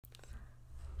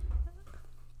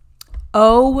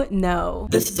Oh no.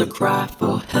 This is a cry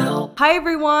for help. Hi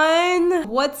everyone,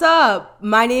 what's up?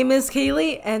 My name is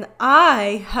Kalie and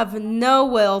I have no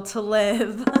will to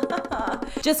live.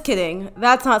 Just kidding,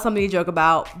 that's not something to joke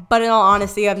about, but in all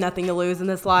honesty, I have nothing to lose in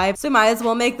this life, so might as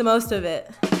well make the most of it.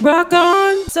 Rock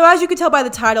on! So as you can tell by the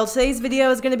title, today's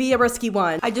video is gonna be a risky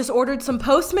one. I just ordered some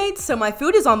Postmates, so my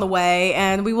food is on the way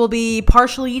and we will be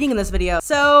partially eating in this video.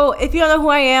 So if you don't know who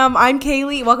I am, I'm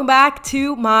Kalie. Welcome back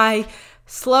to my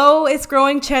slowest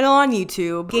growing channel on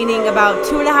YouTube, gaining about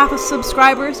 2.5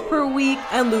 subscribers per week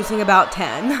and losing about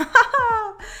 10.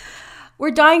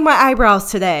 We're dyeing my eyebrows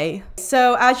today.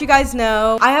 So as you guys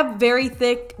know, I have very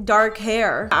thick, dark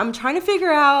hair. I'm trying to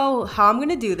figure out how I'm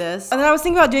gonna do this. And then I was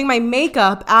thinking about doing my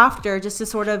makeup after just to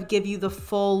sort of give you the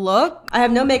full look. I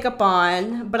have no makeup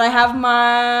on, but I have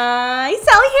my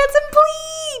Sally Hansen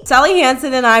bleach. Sally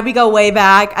Hansen and I, we go way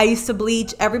back. I used to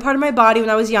bleach every part of my body when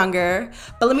I was younger.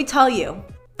 But let me tell you,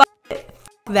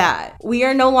 that we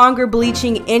are no longer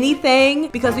bleaching anything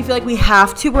because we feel like we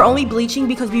have to. We're only bleaching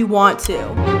because we want to.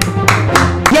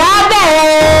 Yeah,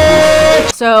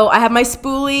 bitch! So I have my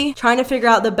spoolie, trying to figure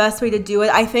out the best way to do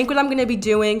it. I think what I'm gonna be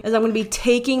doing is I'm gonna be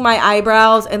taking my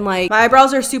eyebrows and like, my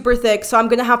eyebrows are super thick, so I'm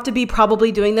gonna have to be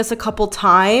probably doing this a couple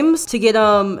times to get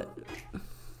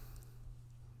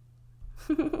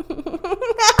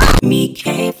Me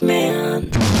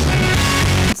caveman.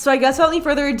 So I guess without any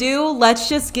further ado, let's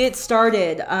just get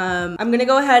started. I'm gonna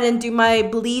go ahead and do my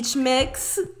bleach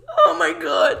mix. Oh my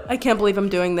god. I can't believe I'm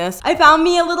doing this. I found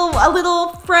me a little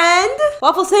friend.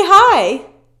 Waffle, say hi.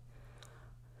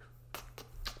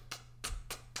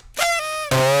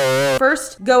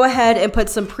 First, go ahead and put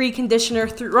some pre-conditioner,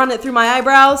 run it through my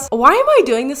eyebrows. Why am I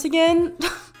doing this again?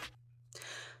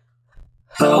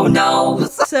 Oh no.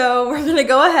 So we're gonna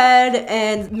go ahead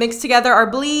and mix together our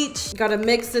bleach. Gotta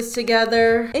mix this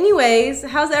together. Anyways,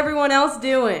 how's everyone else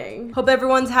doing? Hope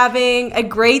everyone's having a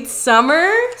great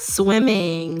summer.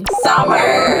 Swimming.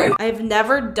 Summer. I've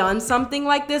never done something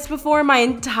like this before in my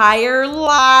entire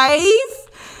life.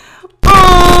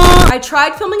 I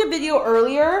tried filming a video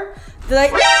earlier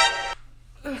that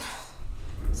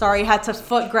Sorry, I had to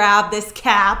foot grab this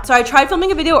cap. So I tried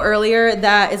filming a video earlier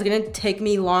that is gonna take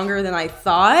me longer than I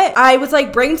thought. I was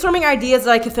like brainstorming ideas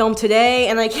that I could film today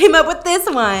and I came up with this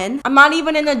one. I'm not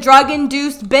even in a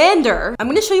drug-induced bender. I'm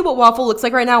gonna show you what Waffle looks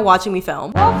like right now watching me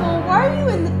film. Waffle, why are you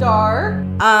in the dark?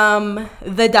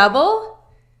 The devil?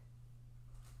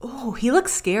 Oh, he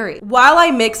looks scary. While I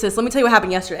mix this, let me tell you what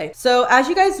happened yesterday. So as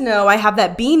you guys know, I have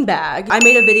that bean bag. I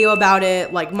made a video about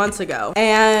it like months ago.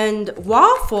 And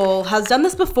Waffle has done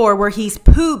this before where he's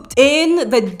pooped in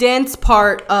the dense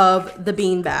part of the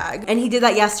bean bag. And he did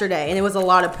that yesterday and it was a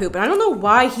lot of poop. And I don't know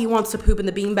why he wants to poop in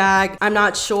the bean bag. I'm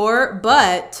not sure,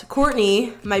 but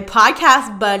Courtney, my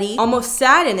podcast buddy, almost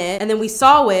sat in it and then we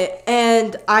saw it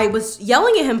and I was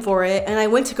yelling at him for it and I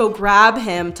went to go grab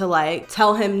him to like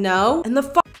tell him no. And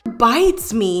the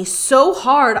bites me so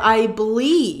hard I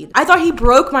bleed. I thought he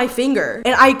broke my finger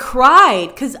and I cried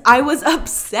because I was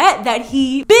upset that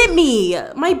he bit me.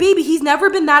 My baby, he's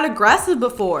never been that aggressive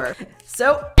before.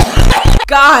 So,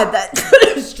 God, that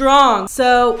is strong.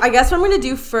 So I guess what I'm gonna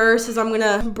do first is I'm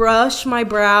gonna brush my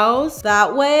brows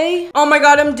that way. Oh my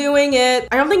God, I'm doing it.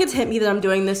 I don't think it's hit me that I'm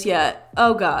doing this yet.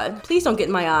 Oh God, please don't get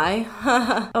in my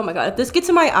eye. Oh my God, if this gets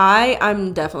in my eye,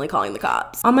 I'm definitely calling the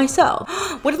cops on myself.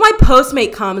 What if my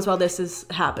Postmate comes while this is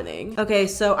happening? Okay,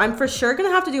 so I'm for sure gonna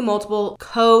have to do multiple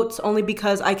coats only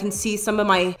because I can see some of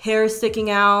my hair sticking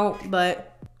out,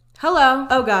 but hello.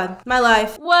 Oh God, my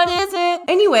life. What is it?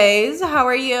 Anyways, how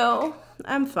are you?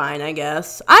 I'm fine, I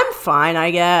guess. I'm fine, I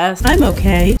guess. I'm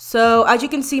okay. So as you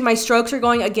can see, my strokes are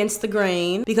going against the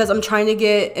grain because I'm trying to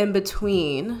get in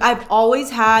between. I've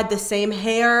always had the same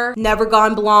hair, never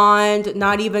gone blonde,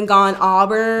 not even gone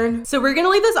auburn. So we're gonna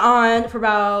leave this on for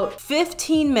about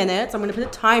 15 minutes. I'm gonna put a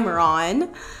timer on.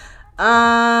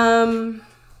 I'm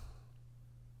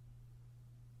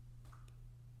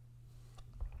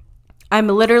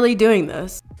literally doing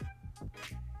this.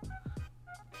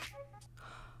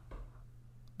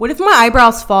 What if my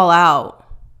eyebrows fall out?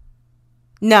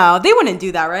 No, they wouldn't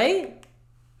do that, right?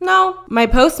 No. My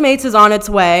Postmates is on its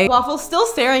way. Waffle's still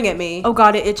staring at me. Oh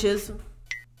God, it itches.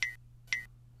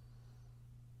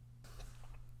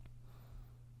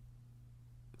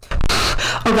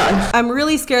 Oh God. I'm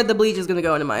really scared the bleach is gonna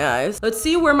go into my eyes. Let's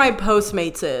see where my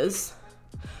Postmates is.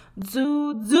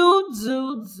 Zoo, zoo,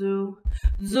 zoo, zoo.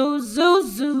 Zoo, zoo,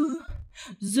 zoo.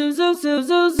 Zoo, zoo, zoo,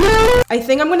 zoo, zoo. I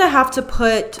think I'm gonna have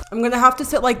to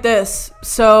sit like this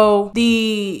so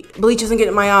the bleach doesn't get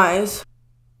in my eyes.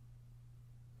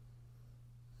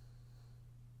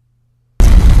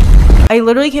 I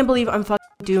literally can't believe I'm fucking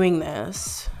doing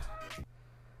this.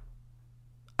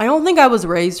 I don't think I was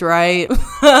raised right.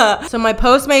 So my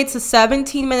Postmates is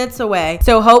 17 minutes away.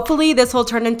 So hopefully this will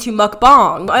turn into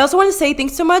mukbang. I also want to say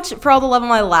thanks so much for all the love on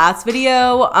my last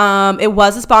video. It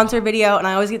was a sponsored video and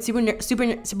I always get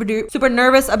super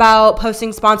nervous about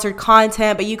posting sponsored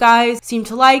content, but you guys seem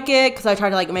to like it because I tried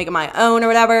to like make it my own or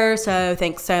whatever. So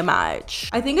thanks so much.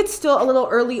 I think it's still a little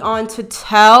early on to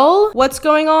tell what's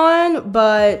going on,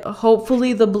 but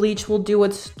hopefully the bleach will do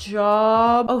its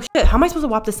job. Oh shit, how am I supposed to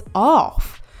wipe this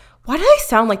off? Why did I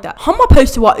sound like that? How am I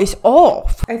supposed to wipe this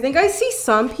off? I think I see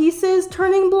some pieces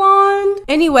turning blonde.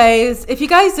 Anyways, if you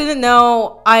guys didn't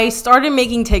know, I started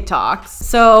making TikToks.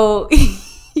 So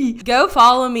go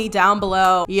follow me down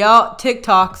below. Yo,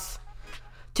 TikTok,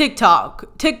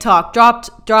 drop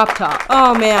top.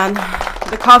 Oh man,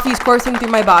 the coffee's coursing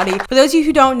through my body. For those of you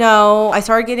who don't know, I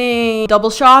started getting double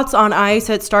shots on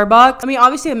ice at Starbucks. I mean,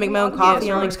 obviously I make my own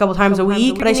coffee like a couple times a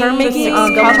week, but I started making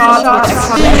double shots.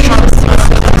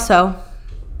 So,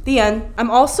 the end. I'm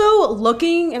also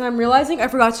looking and I'm realizing I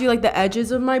forgot to do like the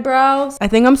edges of my brows. I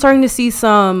think I'm starting to see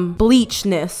some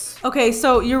bleachness. Okay,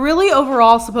 so you're really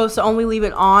overall supposed to only leave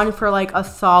it on for like a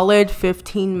solid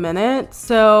 15 minutes.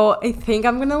 So I think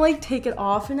I'm gonna like take it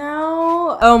off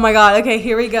now. Oh my God, okay,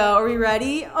 here we go. Are we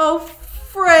ready? Oh,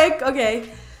 frick, okay.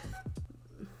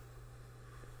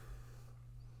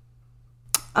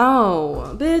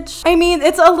 Oh, bitch. I mean,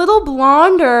 it's a little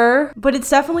blonder, but it's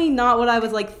definitely not what I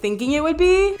was like thinking it would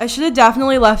be. I should have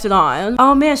definitely left it on.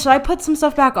 Oh man, should I put some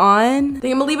stuff back on? I think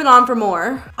I'm gonna leave it on for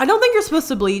more. I don't think you're supposed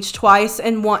to bleach twice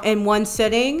in one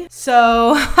sitting.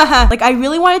 So, like I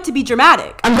really want it to be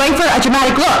dramatic. I'm going for a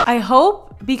dramatic look. I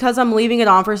hope because I'm leaving it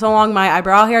on for so long, my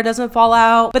eyebrow hair doesn't fall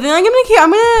out. But then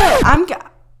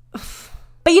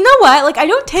But you know what? Like, I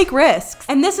don't take risks.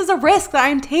 And this is a risk that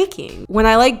I'm taking. When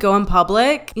I like go in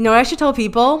public, you know what I should tell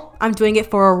people? I'm doing it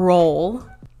for a role.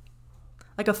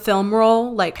 Like a film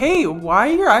role. Like, hey, why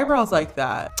are your eyebrows like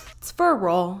that? It's for a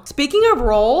role. Speaking of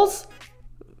roles,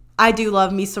 I do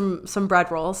love me some bread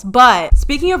rolls. But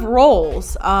speaking of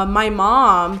roles, my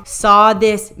mom saw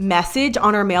this message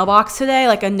on her mailbox today,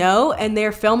 like a note, and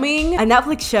they're filming a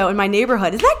Netflix show in my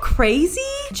neighborhood. Isn't that crazy?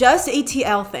 Just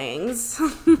ATL things.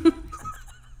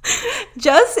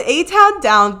 Just A-Town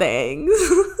down things.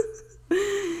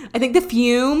 I think the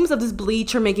fumes of this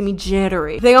bleach are making me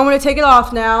jittery. I think I'm gonna take it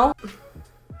off now.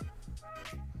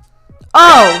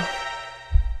 Oh!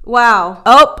 Wow.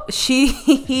 Oh,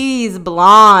 she's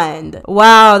blonde.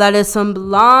 Wow, that is some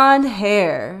blonde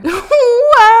hair.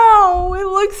 Wow, it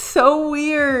looks so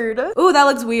weird. Ooh, that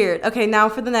looks weird. Okay, now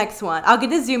for the next one. I'll get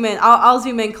to zoom in. I'll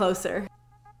zoom in closer.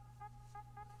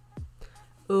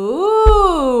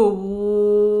 Ooh,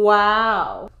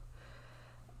 wow.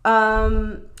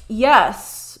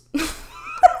 Yes.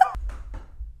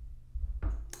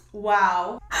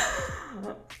 Wow.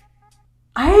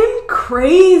 I'm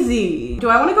crazy. Do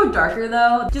I want to go darker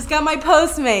though? Just got my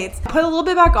Postmates. Put a little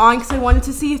bit back on because I wanted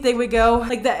to see if they would go,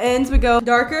 like the ends would go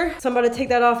darker. So I'm about to take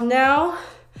that off now.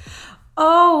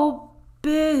 Oh,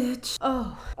 bitch.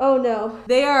 Oh no.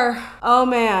 They are, oh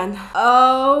man.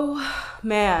 Oh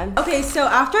man. Okay, so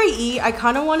after I eat, I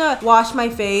kind of want to wash my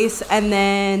face and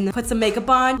then put some makeup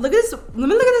on. Look at this. Let me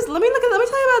look at this. Let me tell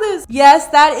you about this. Yes,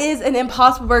 that is an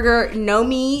Impossible Burger. No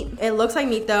meat. It looks like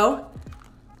meat though.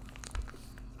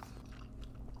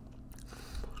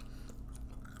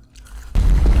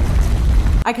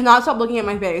 I cannot stop looking at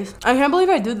my face. I can't believe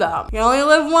I did that. You only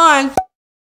live once.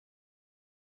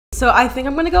 So I think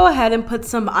I'm gonna go ahead and put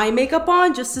some eye makeup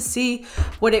on just to see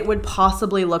what it would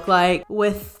possibly look like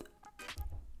with...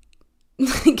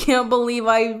 I can't believe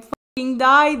I fucking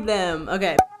dyed them.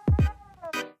 Okay.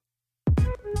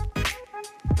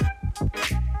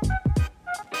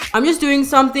 I'm just doing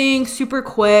something super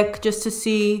quick just to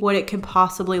see what it could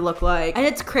possibly look like. And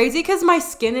it's crazy because my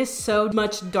skin is so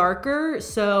much darker,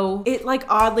 so it like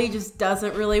oddly just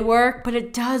doesn't really work, but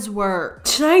it does work.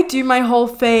 Should I do my whole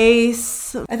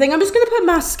face? I think I'm just gonna put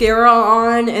mascara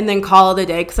on and then call it a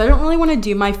day because I don't really want to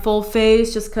do my full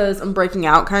face just because I'm breaking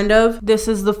out kind of. This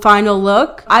is the final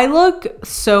look. I look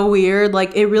so weird.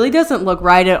 Like it really doesn't look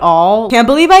right at all. Can't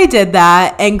believe I did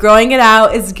that, and growing it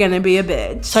out is gonna be a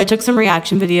bitch. So I took some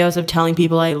reaction videos of telling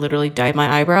people I literally dyed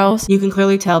my eyebrows. You can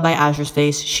clearly tell by Azur's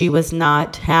face she was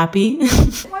not happy.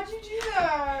 Why'd you do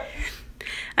that?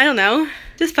 I don't know.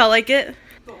 Just felt like it.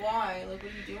 But why? Like,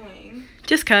 what are you doing?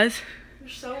 Just cuz. You're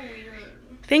so weird.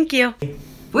 Thank you.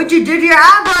 What'd you do to your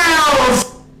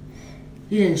eyebrows?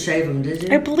 You didn't shave them, did you?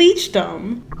 I bleached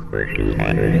them.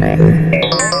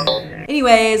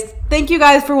 Anyways, thank you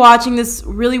guys for watching this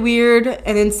really weird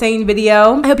and insane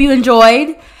video. I hope you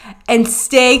enjoyed, and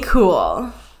stay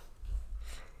cool.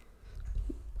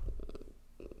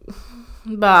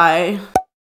 Bye.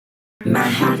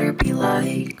 Mad Hatter be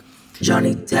like,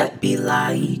 Johnny Depp be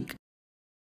like.